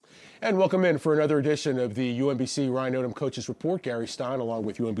And welcome in for another edition of the UMBC Ryan Odom Coaches Report. Gary Stein, along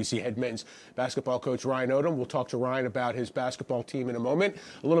with UMBC head men's basketball coach Ryan Odom. We'll talk to Ryan about his basketball team in a moment.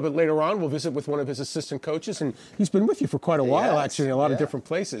 A little bit later on, we'll visit with one of his assistant coaches, and he's been with you for quite a while, actually, in a lot of different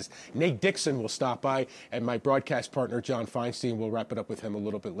places. Nate Dixon will stop by, and my broadcast partner, John Feinstein, will wrap it up with him a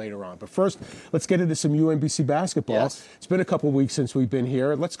little bit later on. But first, let's get into some UMBC basketball. Yes. It's been a couple of weeks since we've been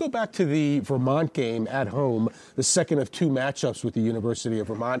here. Let's go back to the Vermont game at home, the second of two matchups with the University of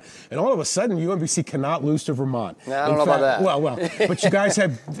Vermont. And all of a sudden, UMBC cannot lose to Vermont. I don't know about that. Well, but you guys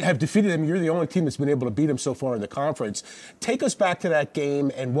have defeated them. You're the only team that's been able to beat them so far in the conference. Take us back to that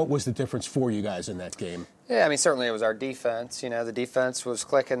game, and what was the difference for you guys in that game? Yeah, I mean, certainly it was our defense. The defense was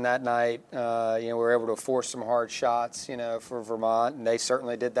clicking that night. We were able to force some hard shots, for Vermont, and they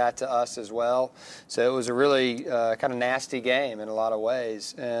certainly did that to us as well. So it was a really kind of nasty game in a lot of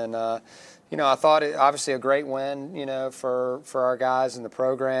ways. And, I thought it obviously a great win, for our guys in the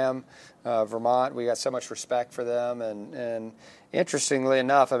program. Vermont, we got so much respect for them. And interestingly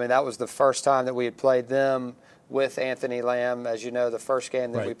enough, I mean, that was the first time that we had played them with Anthony Lamb. As you know, the first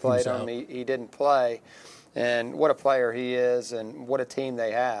game that we played him, he didn't play. And what a player he is, and what a team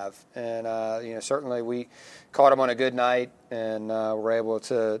they have. And, certainly we caught him on a good night, and were able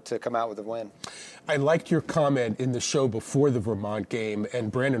to come out with a win. I liked your comment in the show before the Vermont game,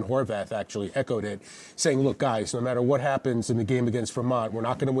 and Brandon Horvath actually echoed it, saying, look, guys, no matter what happens in the game against Vermont, we're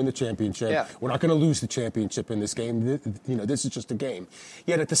not going to win the championship. Yeah. We're not going to lose the championship in this game. This is just a game.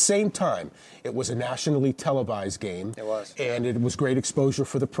 Yet at the same time, it was a nationally televised game. It was. And it was great exposure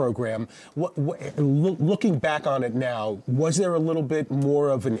for the program. Looking back on it now, was there a little bit more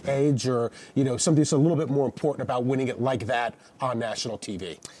of an edge or, something that's a little bit more important about winning it like that on national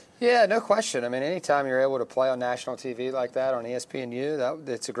TV? Yeah, no question. I mean, anytime you're able to play on national TV like that on ESPNU,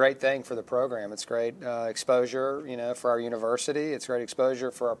 it's a great thing for the program. It's great exposure, for our university. It's great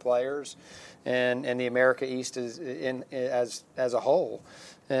exposure for our players, and the America East is as a whole.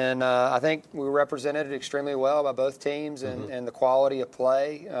 And I think we represented it extremely well by both teams, and the quality of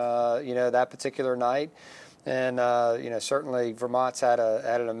play, that particular night. And certainly Vermont's had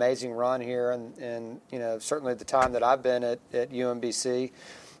an amazing run here, and certainly the time that I've been at UMBC.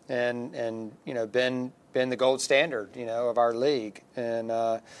 And been the gold standard, of our league. And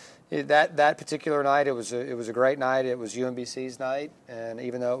that particular night, it was a great night. It was UMBC's night, and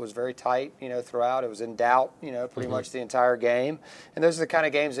even though it was very tight, throughout, it was in doubt, pretty much the entire game. And those are the kind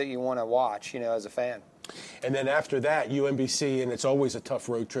of games that you want to watch, as a fan. And then after that, UMBC, and it's always a tough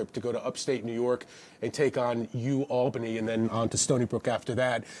road trip to go to upstate New York and take on Albany and then on to Stony Brook after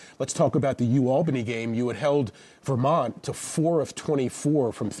that. Let's talk about the Albany game. You had held Vermont to 4 of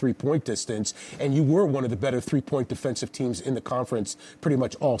 24 from three-point distance, and you were one of the better three-point defensive teams in the conference pretty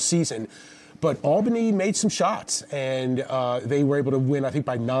much all season. But Albany made some shots, and they were able to win, I think,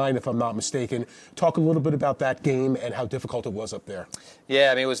 by 9, if I'm not mistaken. Talk a little bit about that game and how difficult it was up there.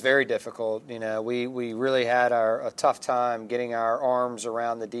 Yeah, I mean, it was very difficult. We really had a tough time getting our arms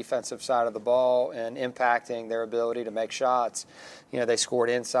around the defensive side of the ball and impacting their ability to make shots. They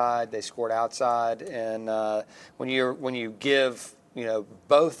scored inside, they scored outside, and when you give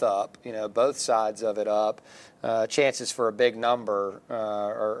both up, both sides of it up, chances for a big number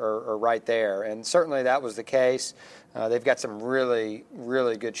are right there. And certainly that was the case. They've got some really,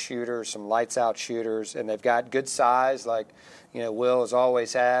 really good shooters, some lights-out shooters, and they've got good size like, Will has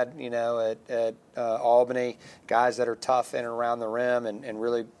always had, at Albany, guys that are tough in and around the rim and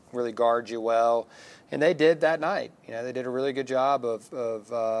really, really guard you well. And they did that night. They did a really good job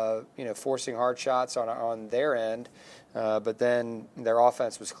of forcing hard shots on their end. But then their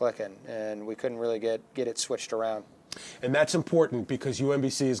offense was clicking, and we couldn't really get it switched around. And that's important because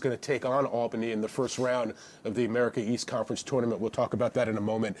UMBC is going to take on Albany in the first round of the America East Conference Tournament. We'll talk about that in a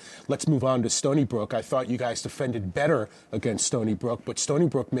moment. Let's move on to Stony Brook. I thought you guys defended better against Stony Brook, but Stony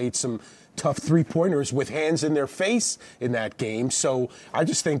Brook made some tough three-pointers with hands in their face in that game. So I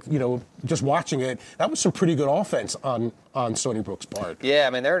just think, just watching it, that was some pretty good offense on Stony Brook's part. Yeah, I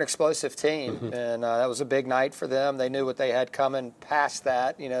mean, they're an explosive team, and that was a big night for them. They knew what they had coming past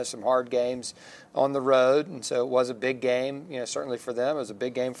that, some hard games on the road, and so it was a big game, certainly for them. It was a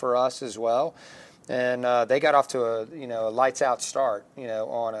big game for us as well. And they got off to a lights-out start,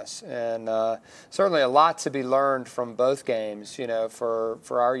 on us. And certainly a lot to be learned from both games, for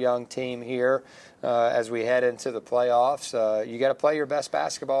our young team here as we head into the playoffs. You got to play your best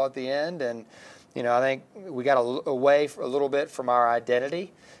basketball at the end. And, I think we got away a little bit from our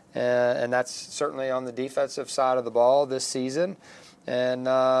identity. And that's certainly on the defensive side of the ball this season. And,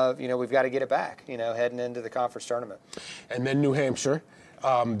 we've got to get it back, heading into the conference tournament. And then New Hampshire.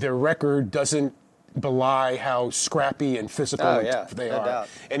 Their record doesn't belie how scrappy and physical they no are. doubt.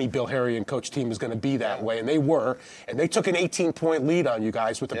 Any Bill Harrion coach team is going to be that way, and they were. And they took an 18-point lead on you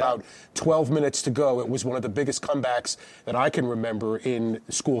guys with about 12 minutes to go. It was one of the biggest comebacks that I can remember in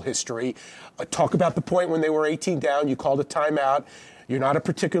school history. Talk about the point when they were 18 down. You called a timeout. You're not a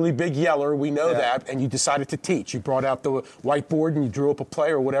particularly big yeller, we know that, and you decided to teach. You brought out the whiteboard and you drew up a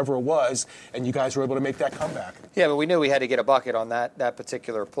play or whatever it was, and you guys were able to make that comeback. Yeah, but we knew we had to get a bucket on that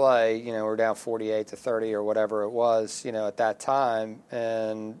particular play. You know, we're down 48-30 or whatever it was, you know, at that time.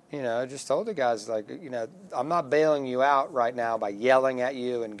 And, you know, I just told the guys, like, you know, I'm not bailing you out right now by yelling at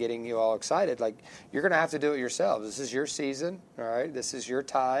you and getting you all excited. Like, you're going to have to do it yourselves. This is your season, all right? This is your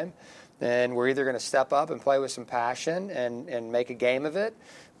time. And we're either going to step up and play with some passion and make a game of it,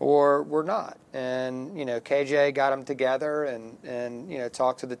 or we're not. And, you know, KJ got them together and you know,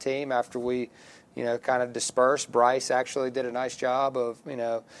 talked to the team after we, you know, kind of dispersed. Bryce actually did a nice job of, you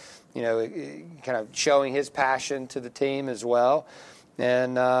know, kind of showing his passion to the team as well.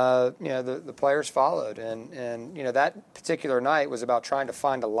 And, you know, the players followed. And, you know, that particular night was about trying to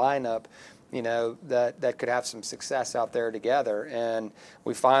find a lineup, you know, that could have some success out there together. And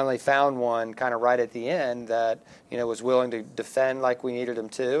we finally found one kind of right at the end that, you know, was willing to defend like we needed him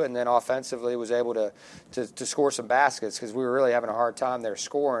to, and then offensively was able to score some baskets, because we were really having a hard time there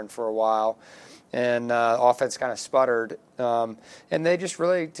scoring for a while. And offense kind of sputtered. And they just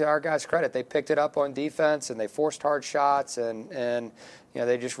really, to our guys' credit, they picked it up on defense, and they forced hard shots, and you know,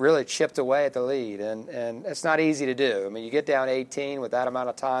 they just really chipped away at the lead. And it's not easy to do. I mean, you get down 18 with that amount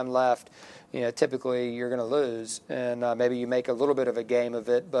of time left, you know, typically you're going to lose, and maybe you make a little bit of a game of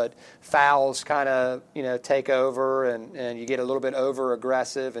it, but fouls kind of, you know, take over, and you get a little bit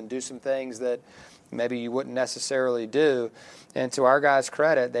over-aggressive and do some things that maybe you wouldn't necessarily do. And to our guys'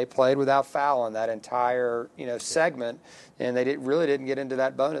 credit, they played without foul in that entire, you know, segment, and they really didn't get into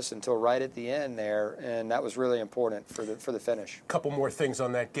that bonus until right at the end there, and that was really important for the finish. A couple more things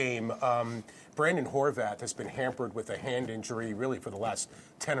on that game. Brandon Horvath has been hampered with a hand injury really for the last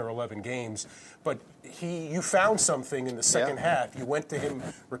 10 or 11 games, but you found something in the second half. You went to him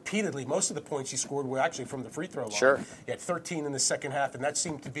repeatedly. Most of the points he scored were actually from the free throw line. Sure. He had 13 in the second half, and that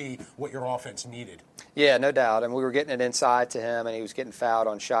seemed to be what your offense needed. Yeah, no doubt. And we were getting it inside to him, and he was getting fouled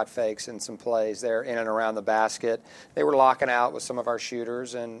on shot fakes and some plays there in and around the basket. They were locking out with some of our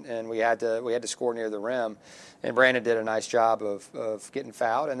shooters, and we had to score near the rim. And Brandon did a nice job of getting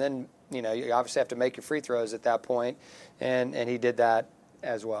fouled. And then, you know, you obviously have to make your free throws at that point, and he did that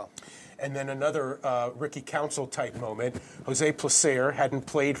as well. And then another Ricky Council type moment. Jose Placer hadn't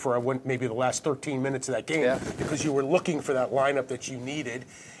played for maybe the last 13 minutes of that game because you were looking for that lineup that you needed.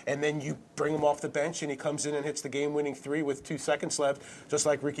 And then you bring him off the bench, and he comes in and hits the game-winning three with 2 seconds left, just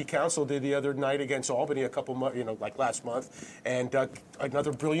like Ricky Council did the other night against Albany like last month. And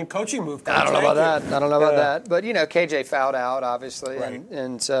another brilliant coaching move. I don't know about that. But, you know, KJ fouled out, obviously. Right.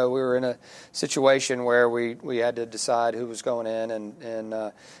 And so we were in a situation where we had to decide who was going in.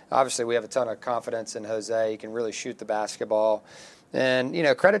 And obviously we have a ton of confidence in Jose. He can really shoot the basketball. And, you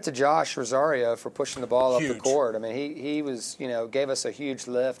know, credit to Josh Rosario for pushing the ball up the court. I mean, he was, you know, gave us a huge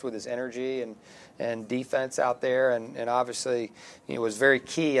lift with his energy and defense out there. And obviously, you know, was very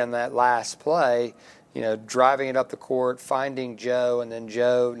key on that last play, you know, driving it up the court, finding Joe, and then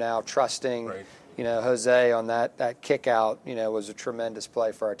Joe now trusting, you know, Jose on that kick out, you know, was a tremendous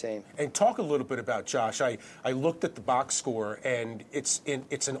play for our team. And talk a little bit about Josh. I looked at the box score, and it's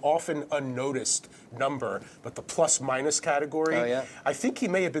an often unnoticed number, but the plus-minus category, I think he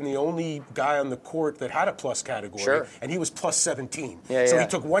may have been the only guy on the court that had a plus category, and he was plus 17. So he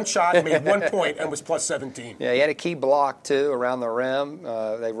took one shot, made 1 point, and was plus 17. Yeah, he had a key block, too, around the rim.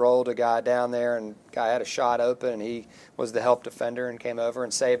 They rolled a guy down there, and guy had a shot open, and he was the help defender and came over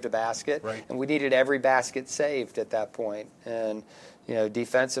and saved a basket. And we needed every basket saved at that point. And, you know,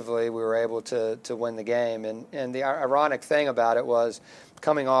 defensively, we were able to win the game. And the ironic thing about it was,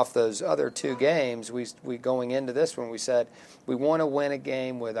 coming off those other 2 games, we going into this one, we said we want to win a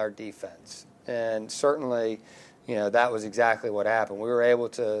game with our defense. And certainly, you know, that was exactly what happened. We were able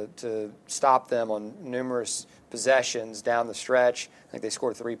to stop them on numerous possessions down the stretch. I think they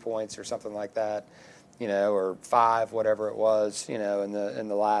scored 3 points or something like that, you know, or 5, whatever it was, you know, in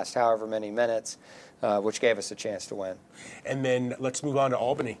the last however many minutes, which gave us a chance to win. And then let's move on to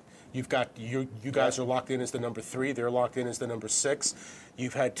Albany. You've got you guys are locked in as the number 3. They're locked in as the number 6.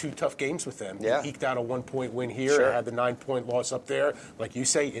 You've had 2 tough games with them. You eked out a 1-point win here. Had the 9-point loss up there. Like you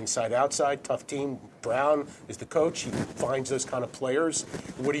say, inside, outside, tough team. Brown is the coach. He finds those kind of players.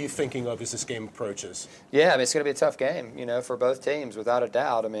 What are you thinking of as this game approaches? Yeah, I mean, it's going to be a tough game, you know, for both teams, without a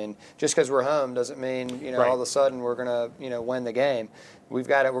doubt. I mean, just because we're home doesn't mean, you know, all of a sudden we're going to, you know, win the game. we're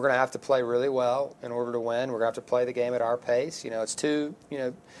going to have to play really well in order to win. We're going to have to play the game at our pace. It's two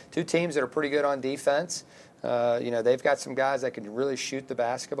teams that are pretty good on defense. They've got some guys that can really shoot the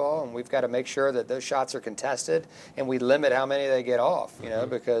basketball, and we've got to make sure that those shots are contested, and we limit how many they get off.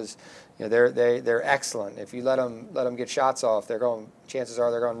 Because they're excellent. If you let them get shots off, chances are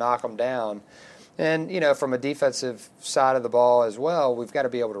they're going to knock them down. And, from a defensive side of the ball as well, we've got to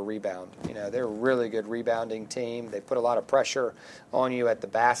be able to rebound. They're a really good rebounding team. They put a lot of pressure on you at the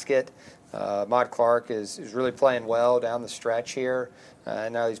basket. Mod Clark is really playing well down the stretch here. I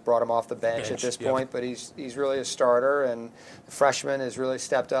know he's brought him off the bench at this point, but he's really a starter. And the freshman has really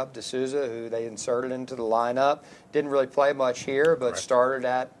stepped up, D'Souza, who they inserted into the lineup. Didn't really play much here, but started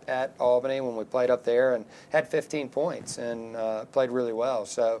at Albany when we played up there and had 15 points and played really well.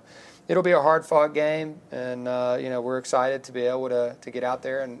 So it'll be a hard-fought game, and we're excited to be able to get out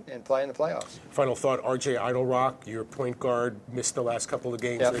there and play in the playoffs. Final thought, R.J. Idlerock, your point guard, missed the last couple of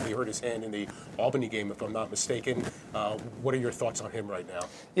games. Maybe hurt his hand in the Albany game, if I'm not mistaken. What are your thoughts on him right now?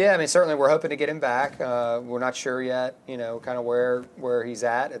 Yeah, certainly we're hoping to get him back. We're not sure yet, kind of where he's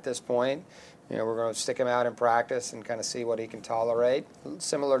at this point. We're going to stick him out in practice and kind of see what he can tolerate,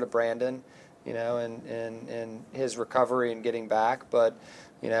 similar to Brandon, in his recovery and getting back. But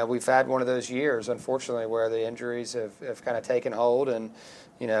we've had one of those years, unfortunately, where the injuries have kind of taken hold. And,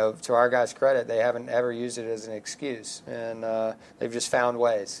 to our guys' credit, they haven't ever used it as an excuse. And they've just found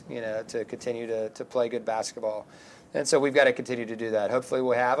ways, to continue to play good basketball. And so we've got to continue to do that. Hopefully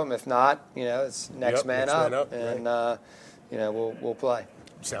we'll have them. If not, it's next man up. And, we'll play.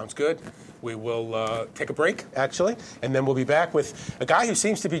 Sounds good. We will take a break, actually, and then we'll be back with a guy who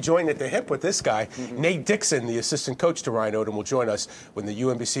seems to be joined at the hip with this guy. Nate Dixon, the assistant coach to Ryan Odom, will join us when the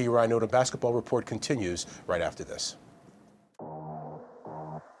UMBC Ryan Odom basketball report continues right after this.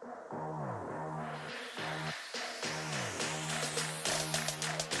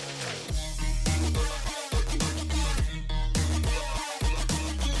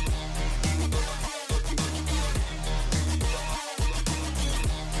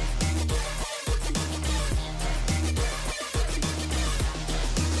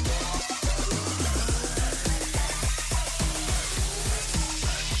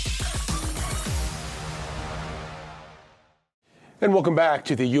 And welcome back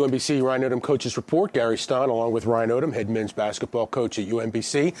to the UMBC Ryan Odom Coaches Report. Gary Stein, along with Ryan Odom, head men's basketball coach at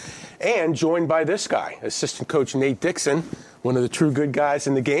UMBC, and joined by this guy, Assistant Coach Nate Dixon, one of the true good guys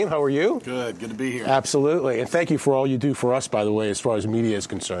in the game. How are you? Good to be here. Absolutely. And thank you for all you do for us, by the way, as far as media is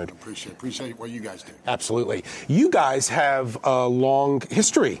concerned. Appreciate what you guys do. Absolutely. You guys have a long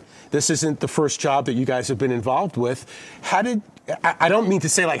history. This isn't the first job that you guys have been involved with. I don't mean to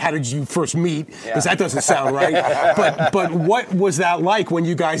say, how did you first meet, because that doesn't sound right. But what was that like when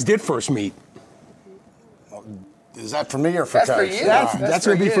you guys did first meet? Is that for me or for Coach? For you. That's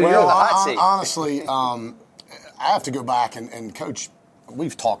going to be for you. Well, honestly, I have to go back and Coach,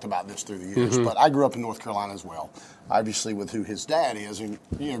 we've talked about this through the years, but I grew up in North Carolina as well, obviously with who his dad is. And,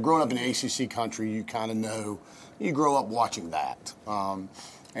 growing up in the ACC country, you kind of know, you grow up watching that.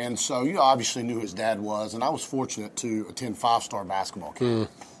 And so you obviously knew who his dad was, and I was fortunate to attend five-star basketball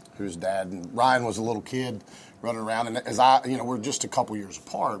camp. Whose dad, and Ryan was a little kid running around, and as we're just a couple years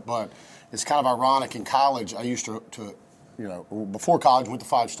apart, but it's kind of ironic. In college, I used to before college, went to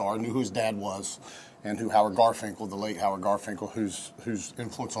five-star, knew who his dad was, and who Howard Garfinkel, the late Howard Garfinkel, whose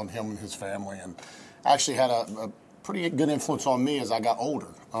influence on him and his family, and actually had a pretty good influence on me as I got older.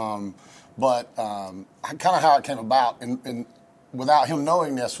 But kind of how it came about, and without him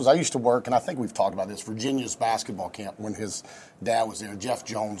knowing this, was I used to work, and I think we've talked about this, Virginia's basketball camp when his dad was there, Jeff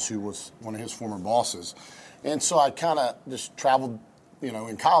Jones, who was one of his former bosses. And so I kind of just traveled,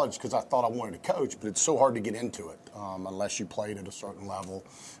 in college because I thought I wanted to coach, but it's so hard to get into it unless you played at a certain level.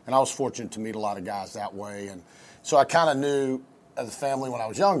 And I was fortunate to meet a lot of guys that way. And so I kind of knew as a family when I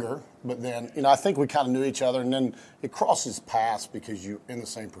was younger, but then, I think we kind of knew each other, and then it crosses paths because you're in the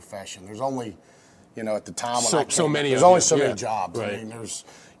same profession. There's only at the time when there's only so many jobs. Right. I mean, there's,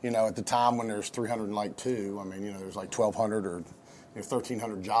 at the time when there's 302, there's like 1,200 or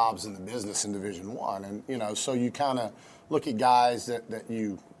 1,300 jobs in the business in Division I. And, so you kind of look at guys that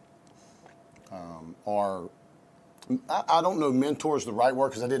you are, I don't know mentor is the right word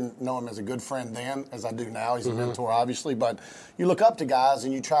because I didn't know him as a good friend then as I do now. He's a mentor, obviously. But you look up to guys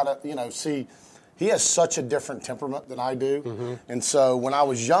and you try to, see. He has such a different temperament than I do. And so when I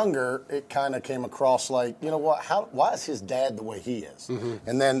was younger, it kind of came across like, why is his dad the way he is?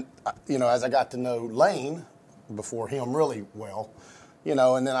 And then, as I got to know Lane before him really well,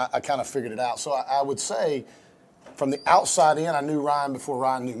 and then I kind of figured it out. So I would say from the outside in, I knew Ryan before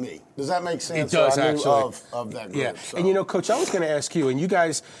Ryan knew me. Does that make sense? It does, so I knew actually. Of that group. Yeah, so. and Coach, I was going to ask you, and you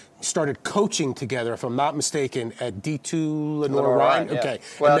guys started coaching together, if I'm not mistaken, at D2 Lenore-Ryan? Yeah. Okay.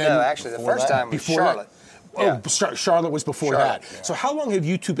 Well, and then, no, actually, the first time was Charlotte. Oh, Charlotte was before Charlotte. that. Yeah. So how long have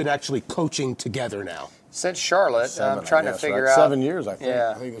you two been actually coaching together now? Since Charlotte, I'm trying to figure out. 7 years, I think.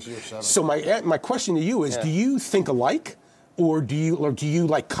 Yeah. I think this year's 7. So my question to you is, do you think alike? Or do you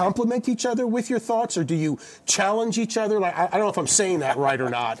like complement each other with your thoughts, or do you challenge each other? Like I don't know if I'm saying that right or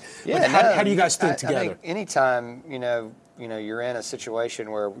not. Yeah, how do you guys think together? I think anytime you're in a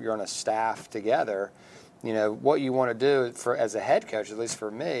situation where you're on a staff together, what you want to do as a head coach, at least for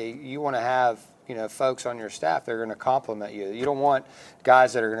me, you want to have folks on your staff that are going to complement you. You don't want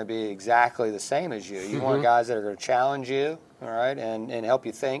guys that are going to be exactly the same as you. You want guys that are going to challenge you, all right, and help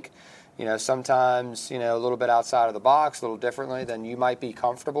you think. Sometimes, a little bit outside of the box, a little differently than you might be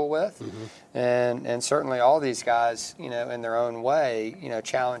comfortable with. And certainly all these guys, in their own way,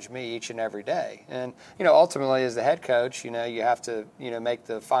 challenge me each and every day. And, ultimately as the head coach, you have to, make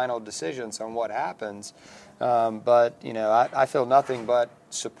the final decisions on what happens. But, I feel nothing but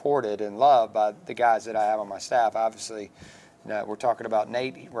supported and loved by the guys that I have on my staff. Obviously, we're talking about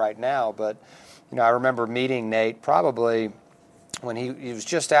Nate right now, but, I remember meeting Nate probably when he was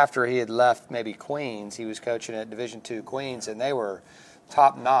just after he had left maybe Queens. He was coaching at Division II Queens, and they were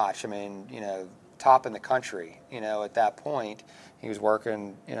top notch. I mean, top in the country, at that point. He was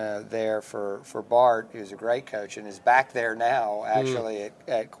working, there for Bart. He was a great coach and is back there now, actually,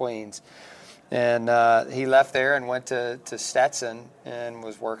 at Queens. And he left there and went to Stetson and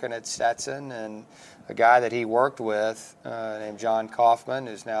was working at Stetson. And a guy that he worked with named John Kaufman,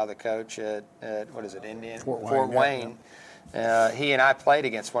 who's now the coach at Fort Wayne. He and I played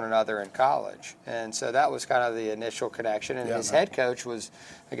against one another in college. And so that was kind of the initial connection. And his head coach was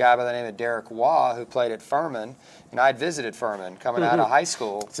a guy by the name of Derek Waugh, who played at Furman. And I'd visited Furman coming out of high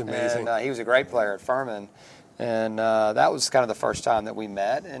school. It's amazing. And he was a great player at Furman. And that was kind of the first time that we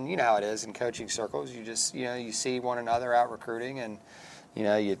met. And you know how it is in coaching circles. You just, you see one another out recruiting, and,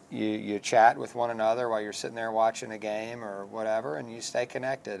 you chat with one another while you're sitting there watching a game or whatever, and you stay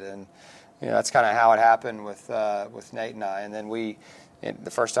connected. And that's kind of how it happened with Nate and I. And then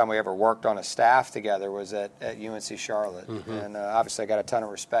the first time we ever worked on a staff together was at UNC Charlotte. And obviously I got a ton of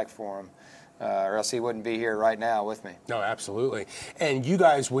respect for him, or else he wouldn't be here right now with me. No, absolutely. And you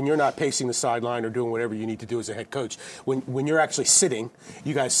guys, when you're not pacing the sideline or doing whatever you need to do as a head coach, when you're actually sitting,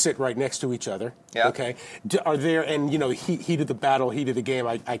 you guys sit right next to each other. Yeah. Okay. Are there, and heat of the battle, heat of the game,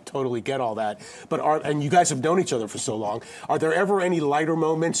 I totally get all that. But and you guys have known each other for so long. Are there ever any lighter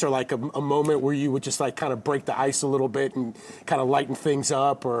moments, or like a moment where you would just like kind of break the ice a little bit and kind of lighten things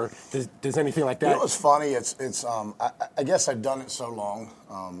up, or does anything like that? It's funny. I guess I've done it so long.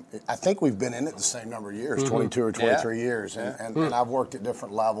 I think we've been in it the same number of years, 22 or 23 years, and I've worked at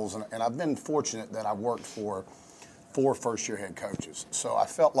different levels, and I've been fortunate that I've worked for 4 first-year head coaches. So I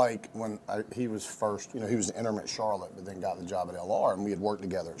felt like when he was first, he was the interim at Charlotte, but then got the job at LR, and we had worked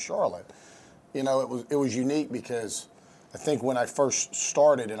together at Charlotte. It was unique because I think when I first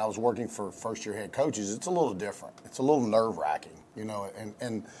started and I was working for first-year head coaches, it's a little different. It's a little nerve-wracking,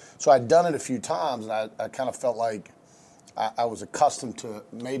 and so I'd done it a few times, and I kind of felt like I was accustomed to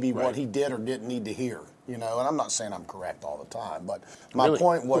maybe what he did or didn't need to hear, and I'm not saying I'm correct all the time, but my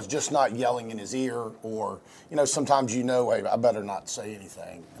point was just not yelling in his ear, or, sometimes hey, I better not say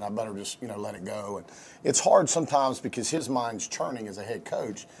anything, and I better just, let it go. And it's hard sometimes because his mind's churning as a head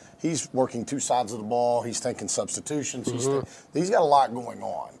coach. He's working 2 sides of the ball. He's thinking substitutions. He's got a lot going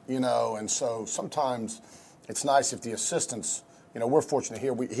on, and so sometimes it's nice if the assistants, we're fortunate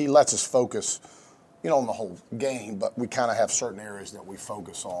here. He lets us focus on the whole game, but we kind of have certain areas that we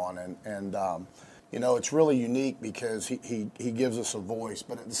focus on, and it's really unique because he gives us a voice,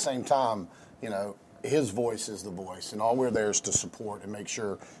 but at the same time, his voice is the voice, and all we're there is to support and make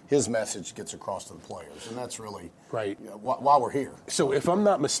sure his message gets across to the players, and that's really right. Why we're here. So if I'm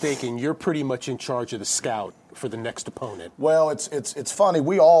not mistaken, you're pretty much in charge of the scout for the next opponent. Well, it's funny.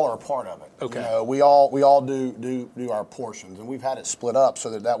 We all are a part of it. Okay. We all do our portions, and we've had it split up so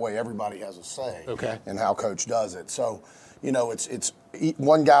that way everybody has a say. Okay. In how coach does it. So, it's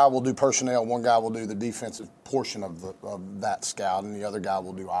one guy will do personnel, one guy will do the defensive portion of that scout, and the other guy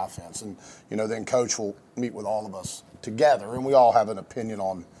will do offense. And then coach will meet with all of us together, and we all have an opinion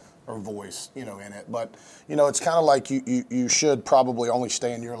on our voice, in it. But it's kind of like you should probably only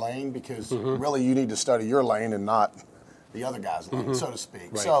stay in your lane because really you need to study your lane and not the other guy's lane, so to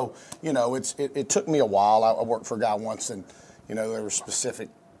speak. Right. So it took me a while. I worked for a guy once, and there were specific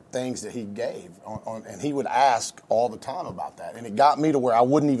things that he gave on, and he would ask all the time about that, and it got me to where I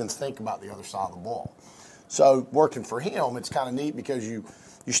wouldn't even think about the other side of the ball. So working for him, it's kind of neat because you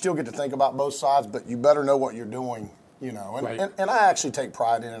still get to think about both sides, but you better know what you're doing, you know. And, right. and I actually take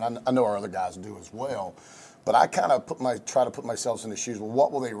pride in it. I know our other guys do as well. But I kind of try to put myself in the shoes. Well,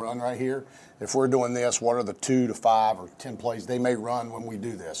 what will they run right here? If we're doing this, what are the 2 to 5 or 10 plays they may run when we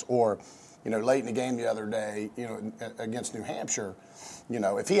do this? Or, you know, late in the game the other day, you know, against New Hampshire, you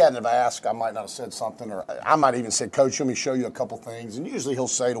know, if he hadn't have asked, I might not have said something, or I might even said, Coach, let me show you a couple things. And usually he'll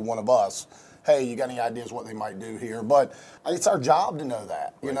say to one of us, hey, you got any ideas what they might do here? But it's our job to know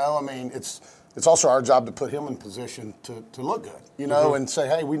that, you know. I mean, it's also our job to put him in position to look good, you know, and say,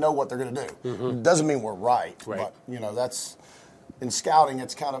 hey, we know what they're going to do. It doesn't mean we're right, but, you know, that's – in scouting,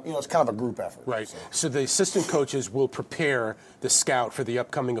 it's kind of, you know, it's kind of a group effort. Right. So the assistant coaches will prepare the scout for the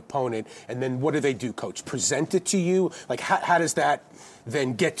upcoming opponent, and then what do they do, Coach? Present it to you? Like, how does that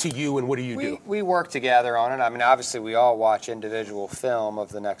then get to you, and what do you do? We work together on it. I mean, obviously, we all watch individual film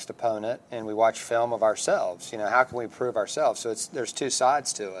of the next opponent, and we watch film of ourselves. You know, how can we improve ourselves? So there's two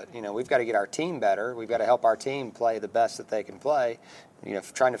sides to it. You know, we've got to get our team better. We've got to help our team play the best that they can play. You know,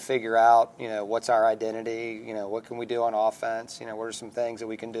 trying to figure out, you know, what's our identity, you know, what can we do on offense, you know, what are some things that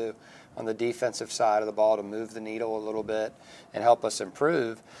we can do on the defensive side of the ball to move the needle a little bit and help us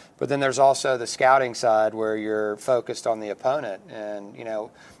improve. But then there's also the scouting side where you're focused on the opponent and, you know,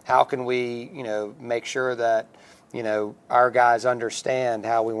 how can we, you know, make sure that, you know, our guys understand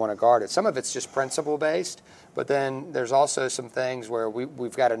how we want to guard it. Some of it's just principle-based. But then there's also some things where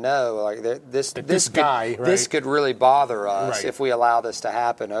we've got to know, like this guy, right? This could really bother us if we allow this to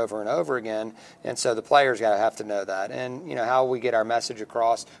happen over and over again. And so the players have to know that. And, you know, how we get our message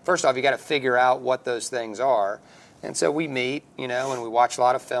across. First off, you got to figure out what those things are. And so we meet, you know, and we watch a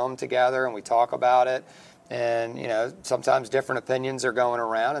lot of film together and we talk about it. And, you know, sometimes different opinions are going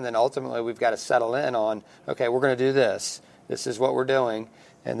around. And then ultimately we've got to settle in on, okay, we're going to do this. This is what we're doing.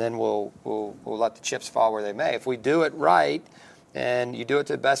 And then we'll let the chips fall where they may. If we do it right and you do it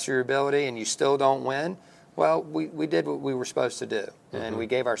to the best of your ability and you still don't win, well, we did what we were supposed to do, and we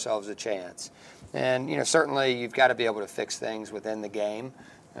gave ourselves a chance. And, you know, certainly you've got to be able to fix things within the game.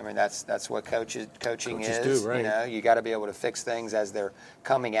 I mean, that's what coaching is. Do, right. You know, you got to be able to fix things as they're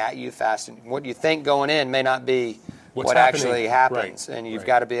coming at you fast. And what you think going in may not be what actually happens, and you've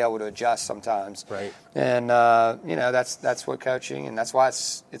got to be able to adjust sometimes. Right. And you know, that's what coaching, and that's why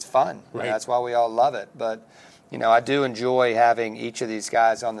it's fun. Right. You know, that's why we all love it. But you know, I do enjoy having each of these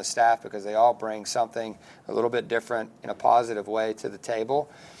guys on the staff because they all bring something a little bit different in a positive way to the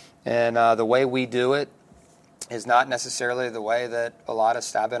table. And the way we do it is not necessarily the way that a lot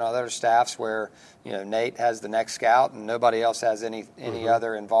of I've been on other staffs where, you know, Nate has the next scout and nobody else has any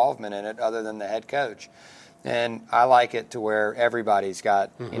other involvement in it other than the head coach. And I like it to where everybody's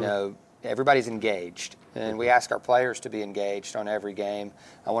got, you know, everybody's engaged. And we ask our players to be engaged on every game.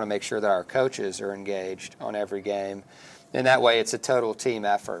 I want to make sure that our coaches are engaged on every game. And that way it's a total team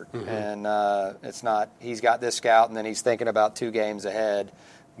effort. And it's not he's got this scout and then he's thinking about 2 games ahead.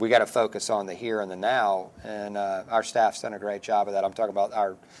 We got to focus on the here and the now, and our staff's done a great job of that. I'm talking about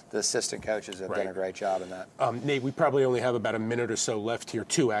the assistant coaches have done a great job in that. Nate, we probably only have about a minute or so left here,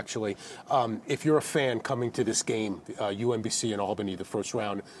 2 actually. If you're a fan coming to this game, UMBC and Albany, the first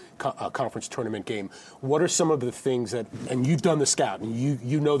round conference tournament game, what are some of the things that, and you've done the scout, and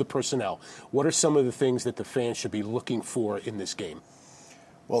you know the personnel, what are some of the things that the fans should be looking for in this game?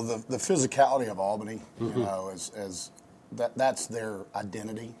 Well, the physicality of Albany, you know, is that's their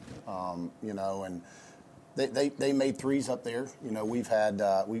identity, you know, and they made threes up there. You know, we've had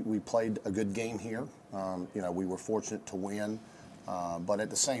we played a good game here. You know, we were fortunate to win, but at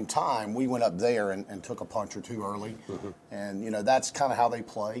the same time, we went up there and took a punch or 2 early, and you know that's kind of how they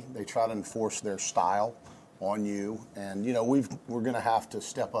play. They try to enforce their style on you, and you know we're going to have to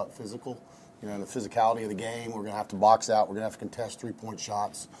step up physical. You know, the physicality of the game. We're going to have to box out. We're going to have to contest 3-point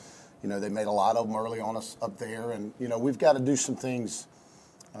shots. You know, they made a lot of them early on us up there. And, you know, we've got to do some things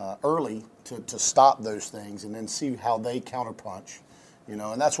early to stop those things and then see how they counterpunch, you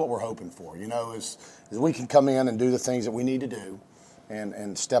know, and that's what we're hoping for, you know, is we can come in and do the things that we need to do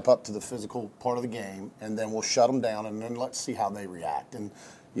and step up to the physical part of the game, and then we'll shut them down and then let's see how they react. And,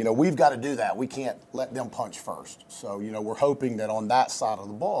 you know, we've got to do that. We can't let them punch first. So, you know, we're hoping that on that side of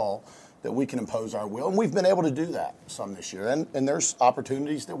the ball that we can impose our will. And we've been able to do that some this year. And there's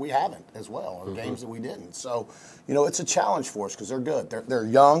opportunities that we haven't as well, or games that we didn't. So, you know, it's a challenge for us because they're good. They're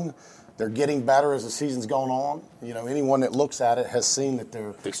young. They're getting better as the season's going on. You know, anyone that looks at it has seen that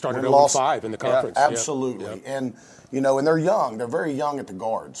they started 0-5 in the conference. Yeah, absolutely. Yeah. And, you know, and they're young. They're very young at the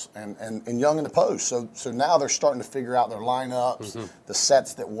guards and young in the post. So now they're starting to figure out their lineups, the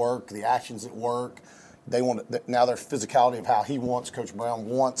sets that work, the actions that work. Now their physicality of how he wants, Coach Brown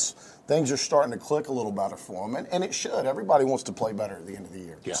wants, things are starting to click a little better for him, and it should. Everybody wants to play better at the end of the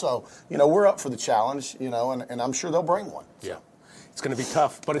year. Yeah. So, we're up for the challenge, and I'm sure they'll bring one. Yeah. It's going to be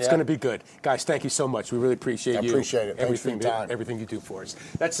tough, but it's going to be good. Guys, thank you so much. We really appreciate you. I appreciate it. Thanks for your time. Everything you do for us.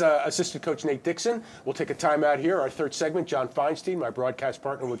 That's Assistant Coach Nate Dixon. We'll take a timeout here. Our third segment, John Feinstein, my broadcast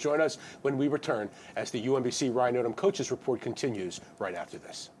partner, will join us when we return as the UMBC Ryan Odom Coaches Report continues right after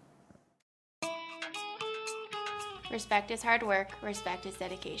this. Respect is hard work. Respect is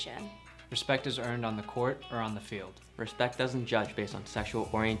dedication. Respect is earned on the court or on the field. Respect doesn't judge based on sexual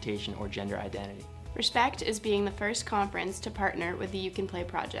orientation or gender identity. Respect is being the first conference to partner with the You Can Play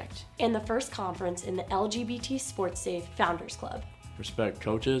project. And the first conference in the LGBT Sports Safe Founders Club. Respect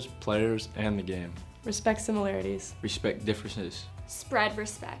coaches, players, and the game. Respect similarities. Respect differences. Spread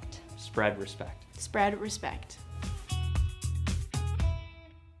respect. Spread respect. Spread respect.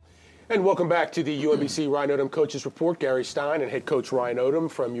 And welcome back to the UMBC Ryan Odom Coaches Report. Gary Stein and head coach Ryan Odom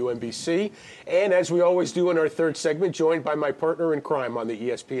from UMBC. And as we always do in our third segment, joined by my partner in crime on the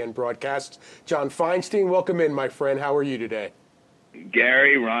ESPN broadcasts, John Feinstein. Welcome in, my friend. How are you today?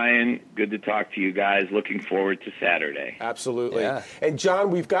 Gary, Ryan, good to talk to you guys. Looking forward to Saturday. Absolutely. Yeah. And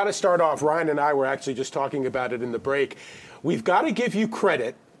John, we've got to start off. Ryan and I were actually just talking about it in the break. We've got to give you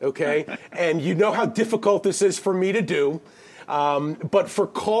credit, okay? And you know how difficult this is for me to do. But for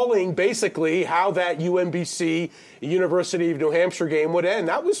calling basically how that UMBC University of New Hampshire game would end,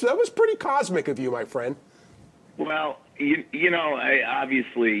 that was pretty cosmic of you, my friend. Well,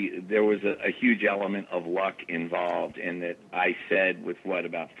 obviously there was a huge element of luck involved in that. I said with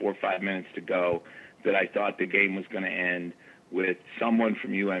about 4 or 5 minutes to go that I thought the game was going to end with someone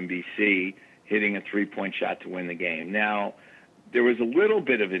from UMBC hitting a 3-point shot to win the game. Now, there was a little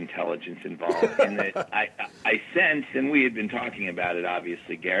bit of intelligence involved in that I sensed, and we had been talking about it,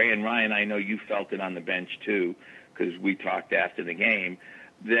 obviously, Gary, and Ryan, I know you felt it on the bench too, because we talked after the game,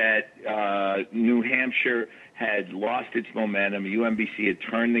 that New Hampshire had lost its momentum. UMBC had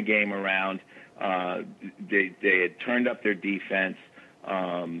turned the game around. They had turned up their defense,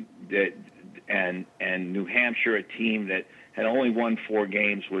 and New Hampshire, a team that had only won 4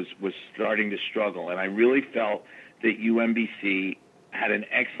 games, was starting to struggle, and I really felt that UMBC had an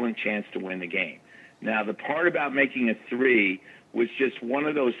excellent chance to win the game. Now, the part about making a 3 was just one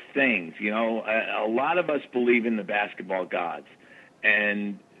of those things. A lot of us believe in the basketball gods,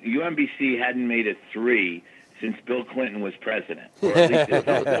 and UMBC hadn't made a 3 since Bill Clinton was president. Or at least it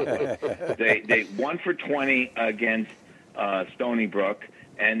felt that way. They 1 for 20 against Stony Brook,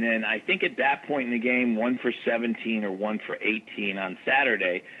 and then I think at that point in the game, 1 for 17 or 1 for 18 on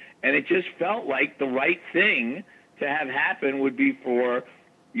Saturday, and it just felt like the right thing to have happen would be for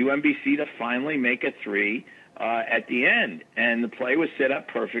UMBC to finally make a 3 at the end. And the play was set up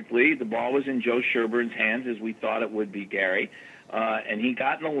perfectly. The ball was in Joe Sherburn's hands, as we thought it would be, Gary. And he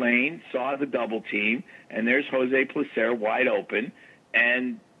got in the lane, saw the double team, and there's Jose Placer wide open.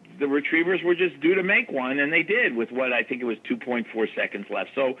 And the Retrievers were just due to make one, and they did with what I think it was 2.4 seconds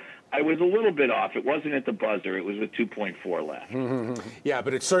left. So I was a little bit off. It wasn't at the buzzer. It was with 2.4 left. Mm-hmm. Yeah,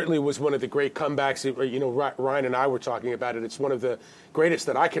 but it certainly was one of the great comebacks. Ryan and I were talking about it. It's one of the greatest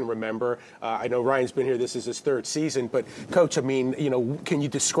that I can remember. I know Ryan's been here. This is his 3rd season. But, Coach, can you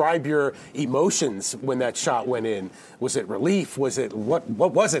describe your emotions when that shot went in? Was it relief? Was it what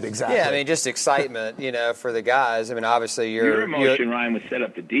was it exactly? Yeah, just excitement, for the guys. Obviously your emotion, Ryan, was set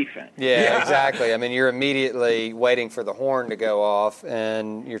up the defense. Yeah, exactly. You're immediately waiting for the horn to go off,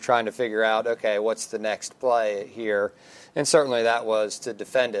 and you're trying to figure out, okay, what's the next play here? And certainly that was to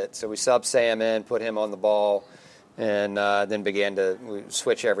defend it. So we subbed Sam in, put him on the ball, and then began to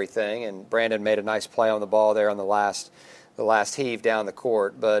switch everything. And Brandon made a nice play on the ball there on the last heave down the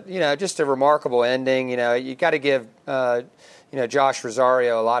court. But, just a remarkable ending. You got to give, Josh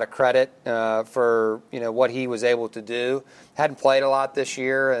Rosario a lot of credit for, what he was able to do. Hadn't played a lot this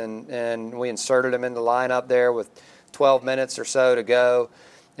year, and we inserted him in the lineup there with 12 minutes or so to go.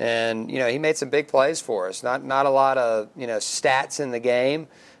 And, he made some big plays for us. Not a lot of, stats in the game,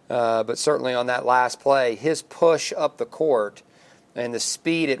 but certainly on that last play, his push up the court and the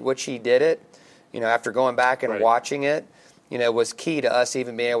speed at which he did it, after going back and watching it, was key to us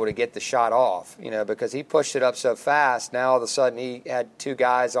even being able to get the shot off, because he pushed it up so fast. Now all of a sudden he had 2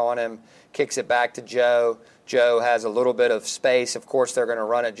 guys on him, kicks it back to Joe. Joe has a little bit of space. Of course, they're going to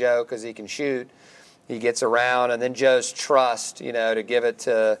run at Joe because he can shoot. He gets around, and then Joe's trust, to give it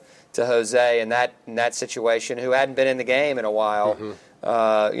to Jose in that situation, who hadn't been in the game in a while,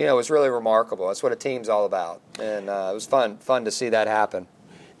 was really remarkable. That's what a team's all about, and it was fun to see that happen.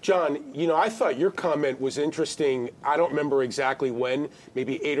 John, I thought your comment was interesting. I don't remember exactly when,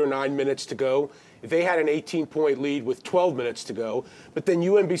 maybe 8 or 9 minutes to go. They had an 18-point lead with 12 minutes to go, but then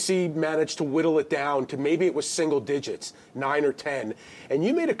UMBC managed to whittle it down to maybe it was single digits, 9 or 10. And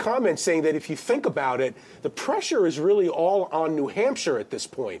you made a comment saying that if you think about it, the pressure is really all on New Hampshire at this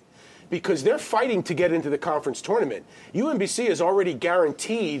point because they're fighting to get into the conference tournament. UMBC is already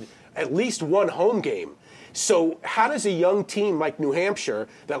guaranteed at least one home game. So how does a young team like New Hampshire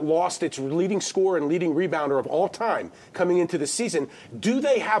that lost its leading scorer and leading rebounder of all time coming into the season, do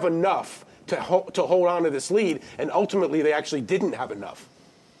they have enough to hold on to this lead, and ultimately they actually didn't have enough?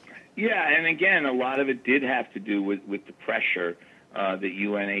 Yeah, and again, a lot of it did have to do with the pressure that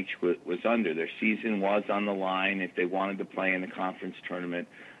UNH was under. Their season was on the line if they wanted to play in the conference tournament.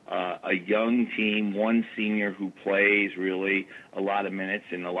 A young team, one senior who plays really a lot of minutes,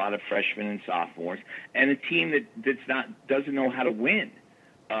 and a lot of freshmen and sophomores, and a team doesn't know how to win.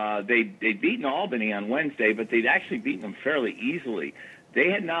 They'd beaten Albany on Wednesday, but they'd actually beaten them fairly easily. They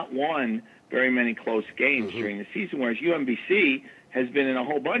had not won very many close games during the season, whereas UMBC has been in a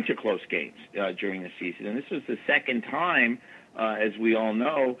whole bunch of close games during the season. And this was the second time, as we all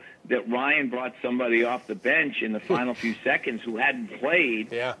know, that Ryan brought somebody off the bench in the final few seconds who hadn't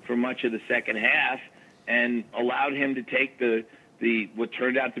played for much of the second half and allowed him to take the what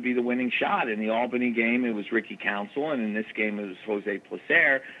turned out to be the winning shot. In the Albany game, it was Ricky Council, and in this game, it was Jose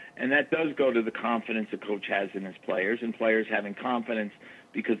Placer. And that does go to the confidence the coach has in his players, and players having confidence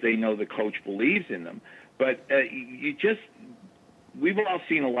because they know the coach believes in them. But we've all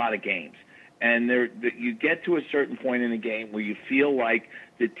seen a lot of games, and you get to a certain point in a game where you feel like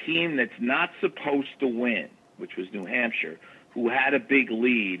the team that's not supposed to win, which was New Hampshire, who had a big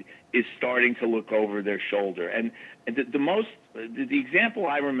lead, is starting to look over their shoulder. And the example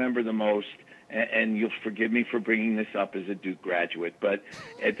I remember the most, and you'll forgive me for bringing this up as a Duke graduate, but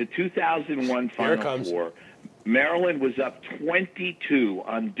at the 2001 Final Four, Maryland was up 22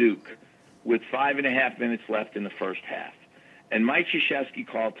 on Duke with 5.5 minutes left in the first half. And Mike Krzyzewski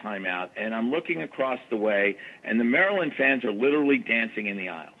called timeout, and I'm looking across the way, and the Maryland fans are literally dancing in the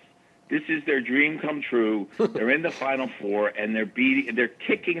aisles. This is their dream come true. They're in the Final Four, and they're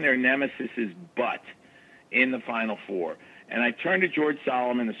kicking their nemesis's butt in the Final Four. And I turned to George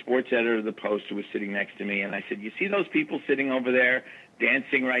Solomon, the sports editor of the Post, who was sitting next to me, and I said, "You see those people sitting over there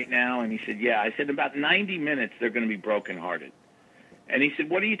dancing right now?" And he said, "Yeah." I said, "In about 90 minutes, they're going to be brokenhearted." And he said,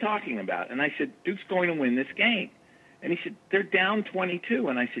 "What are you talking about?" And I said, "Duke's going to win this game." And he said, "They're down 22.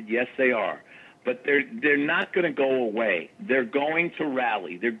 And I said, "Yes, they are. But they're not going to go away. They're going to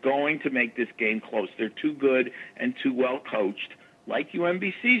rally. They're going to make this game close. They're too good and too well coached, like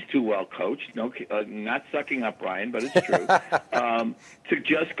UMBC's too well coached. No, not sucking up, Ryan, but it's true. To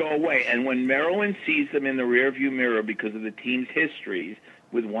just go away. And when Maryland sees them in the rearview mirror because of the team's histories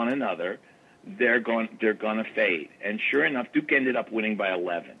with one another, they're going to fade. And sure enough, Duke ended up winning by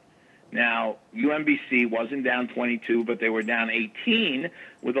 11. Now, UMBC wasn't down 22, but they were down 18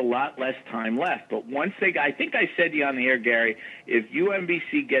 with a lot less time left. But once I think I said to you on the air, Gary, if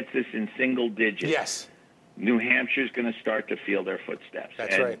UMBC gets this in single digits, New Hampshire's going to start to feel their footsteps.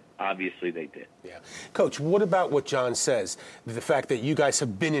 That's right. Obviously they did. Yeah. Coach, what about what John says, the fact that you guys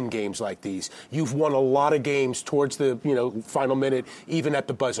have been in games like these? You've won a lot of games towards the final minute, even at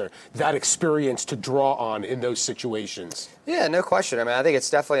the buzzer. That experience to draw on in those situations. Yeah, no question. I mean, I think it's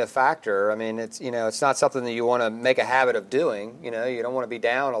definitely a factor. I mean, it's not something that you want to make a habit of doing. You don't want to be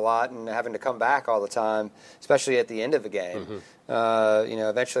down a lot and having to come back all the time, especially at the end of a game.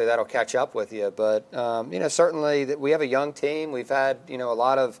 Eventually that'll catch up with you. But, certainly we have a young team. We've had, a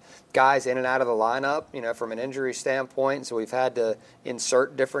lot of guys in and out of the lineup, from an injury standpoint. So we've had to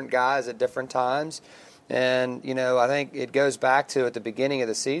insert different guys at different times. And, I think it goes back to at the beginning of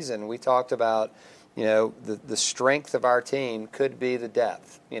the season, we talked about, the strength of our team could be the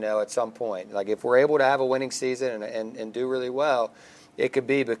depth, at some point. Like if we're able to have a winning season and do really well, it could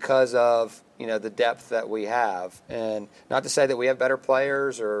be because of, the depth that we have. And not to say that we have better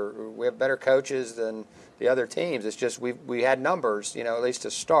players or we have better coaches than the other teams. It's just we had numbers, at least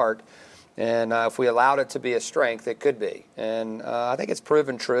to start. And if we allowed it to be a strength, it could be. And I think it's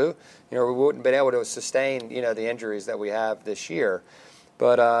proven true. We wouldn't have been able to sustain, the injuries that we have this year.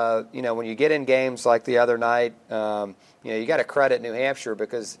 But, when you get in games like the other night, you got to credit New Hampshire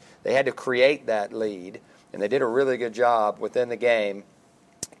because they had to create that lead. And they did a really good job within the game,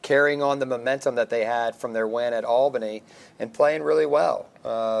 carrying on the momentum that they had from their win at Albany and playing really well,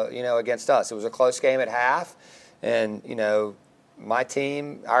 against us. It was a close game at half. And, our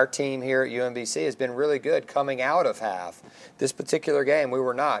team here at UMBC has been really good coming out of half. This particular game, we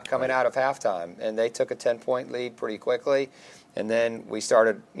were not coming out of halftime. And they took a 10-point lead pretty quickly. And then we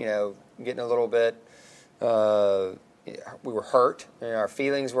started, getting a little bit, we were hurt. Our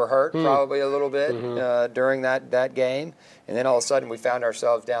feelings were hurt probably a little bit during that game. And then all of a sudden we found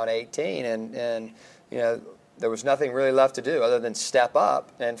ourselves down 18, and there was nothing really left to do other than step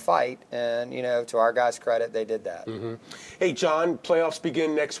up and fight. And, to our guys' credit, they did that. Hey, John, playoffs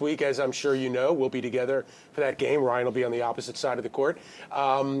begin next week, as I'm sure you know. We'll be together for that game. Ryan will be on the opposite side of the court.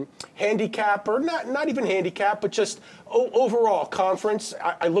 Handicap, or not even handicap, but just overall conference.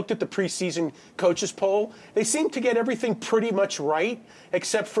 I looked at the preseason coaches poll. They seem to get everything pretty much right,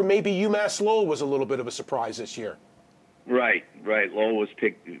 except for maybe UMass Lowell was a little bit of a surprise this year. Right. Lowell was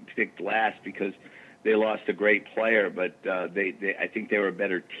picked last because they lost a great player, but I think they were a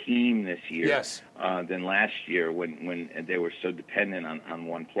better team this year than last year when they were so dependent on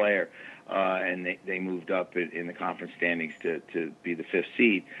one player. And they moved up in the conference standings to be the 5th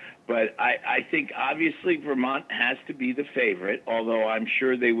seed. But I think obviously Vermont has to be the favorite, although I'm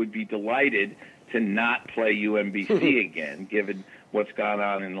sure they would be delighted to not play UMBC again, given what's gone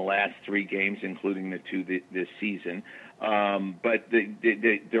on in the last 3 games, including the 2 this season. But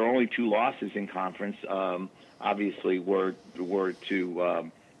there are only 2 losses in conference. Obviously, were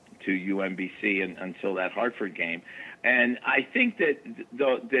to UMBC until that Hartford game, and I think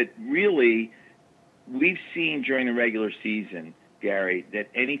that really we've seen during the regular season, Gary, that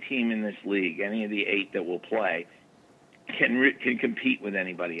any team in this league, any of the 8 that will play, can compete with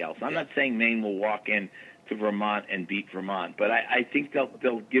anybody else. I'm not saying Maine will walk in to Vermont and beat Vermont, but I think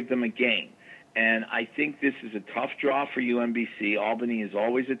they'll give them a game. And I think this is a tough draw for UMBC. Albany is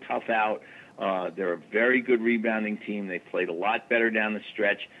always a tough out. They're a very good rebounding team. They played a lot better down the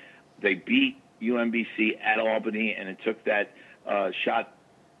stretch. They beat UMBC at Albany, and it took that shot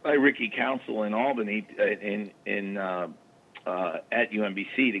by Ricky Council in Albany at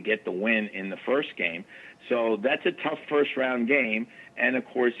UMBC to get the win in the first game. So that's a tough first-round game. And, of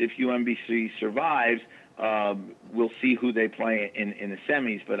course, if UMBC survives, we'll see who they play in the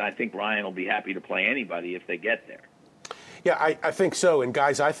semis, but I think Ryan will be happy to play anybody if they get there. Yeah, I think so. And,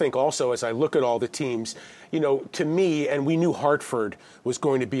 guys, I think also as I look at all the teams, to me, and we knew Hartford was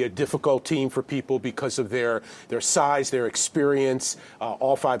going to be a difficult team for people because of their size, their experience.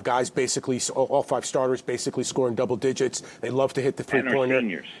 All 5 starters basically scoring double digits. They love to hit the three-pointer. And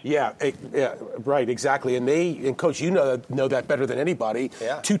seniors. Yeah, right, exactly. And Coach, you know that better than anybody.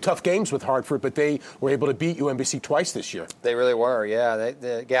 Yeah. 2 tough games with Hartford, but they were able to beat UMBC twice this year. They really were, yeah.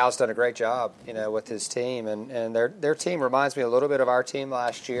 The Gal's done a great job, with his team, and their team reminds me a little bit of our team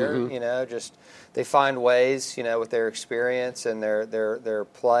last year. Just they find ways, with their experience and their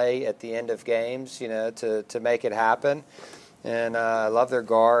play at the end of games, to make it happen. And I love their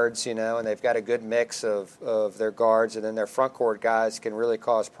guards, and they've got a good mix of their guards, and then their front court guys can really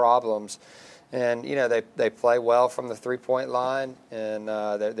cause problems. And, they play well from the three-point line, and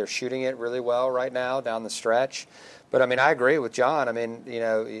they're shooting it really well right now down the stretch. But, I agree with John.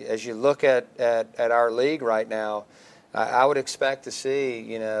 As you look at our league right now, I would expect to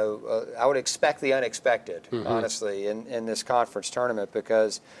see, I would expect the unexpected, honestly, in this conference tournament,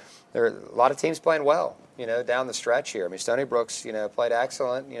 because there are a lot of teams playing well, down the stretch here. Stony Brook's, played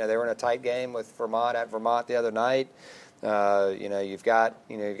excellent. They were in a tight game with Vermont at Vermont the other night. You've got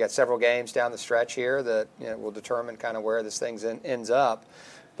several games down the stretch here that will determine kind of where this thing ends up.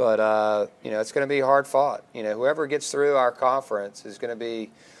 But it's going to be hard fought. Whoever gets through our conference is going to be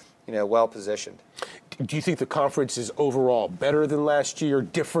well positioned. Do you think the conference is overall better than last year,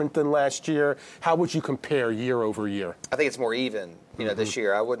 different than last year? How would you compare year over year? I think it's more even, this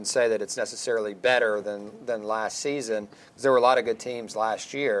year. I wouldn't say that it's necessarily better than last season, because there were a lot of good teams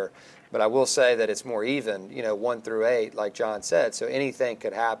last year. But I will say that it's more even, 1 through 8, like John said. So anything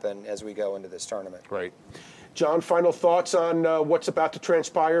could happen as we go into this tournament. Right. John, final thoughts on what's about to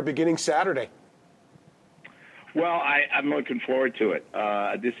transpire beginning Saturday? Well, I'm looking forward to it.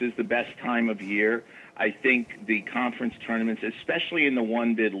 This is the best time of year. I think the conference tournaments, especially in the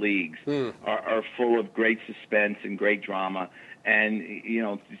one-bid leagues, are full of great suspense and great drama. And,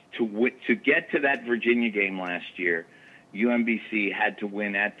 to get to that Virginia game last year, UMBC had to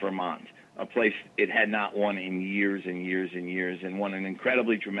win at Vermont, a place it had not won in years and years and years, and won an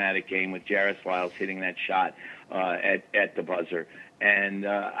incredibly dramatic game with Jarris Lyles hitting that shot at the buzzer. And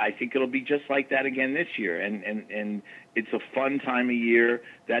I think it'll be just like that again this year. And it's a fun time of year.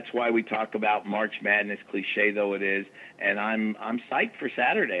 That's why we talk about March Madness, cliche though it is. And I'm psyched for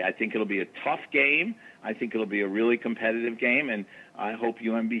Saturday. I think it'll be a tough game. I think it'll be a really competitive game. And I hope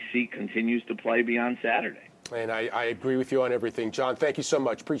UMBC continues to play beyond Saturday. And I agree with you on everything. John, thank you so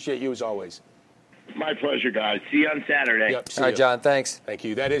much. Appreciate you as always. My pleasure, guys. See you on Saturday. Yep, All right, John, thanks. Thank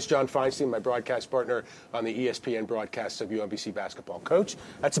you. That is John Feinstein, my broadcast partner on the ESPN broadcasts of UMBC basketball. Coach,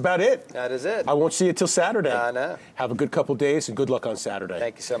 that's about it. That is it. I won't see you till Saturday. I know. Have a good couple days and good luck on Saturday.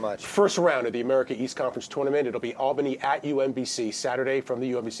 Thank you so much. First round of the America East Conference Tournament. It'll be Albany at UMBC Saturday from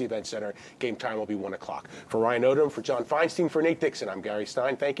the UMBC Event Center. Game time will be 1 o'clock. For Ryan Odom, for John Feinstein, for Nate Dixon, I'm Gary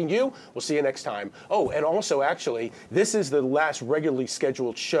Stein. Thanking you. We'll see you next time. Oh, and also, actually, this is the last regularly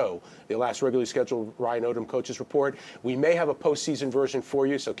scheduled show, the last regularly scheduled Ryan Odom Coaches Report. We may have a postseason version for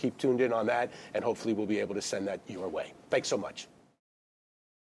you, so keep tuned in on that, and hopefully we'll be able to send that your way. Thanks so much.